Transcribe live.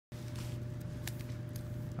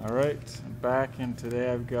Alright, I'm back, and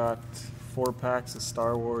today I've got 4 packs of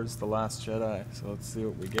Star Wars The Last Jedi, so let's see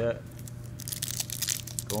what we get.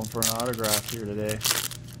 Going for an autograph here today.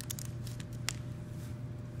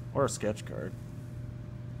 Or a sketch card.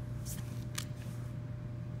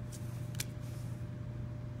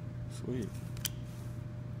 Sweet.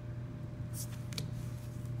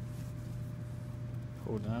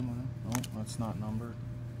 Hold on, no, that's not numbered.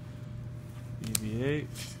 BB-8.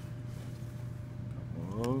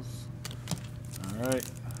 Couple of those. Alright.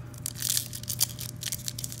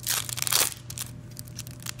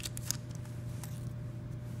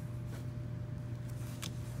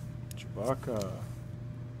 Chewbacca.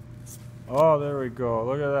 Oh, there we go.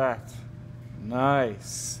 Look at that.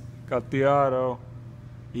 Nice. Got the auto.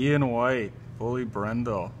 Ian White. Bully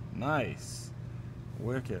Brendel. Nice.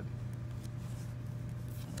 Wicked.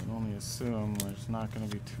 I would only assume there's not going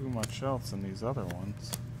to be too much else in these other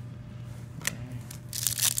ones. Okay.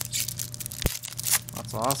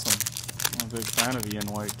 That's awesome. I'm a big fan of Ian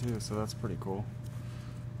White too, so that's pretty cool.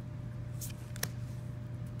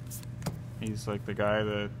 He's like the guy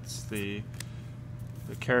that's the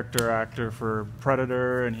character actor for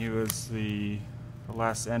Predator, and he was the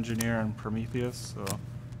last engineer in Prometheus, so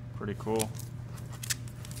pretty cool.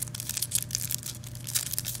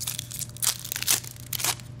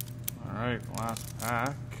 Alright, last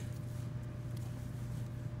pack.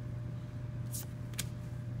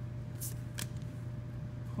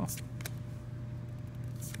 Huh.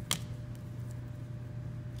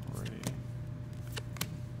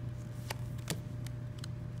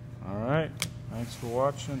 Alright, thanks for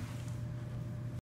watching.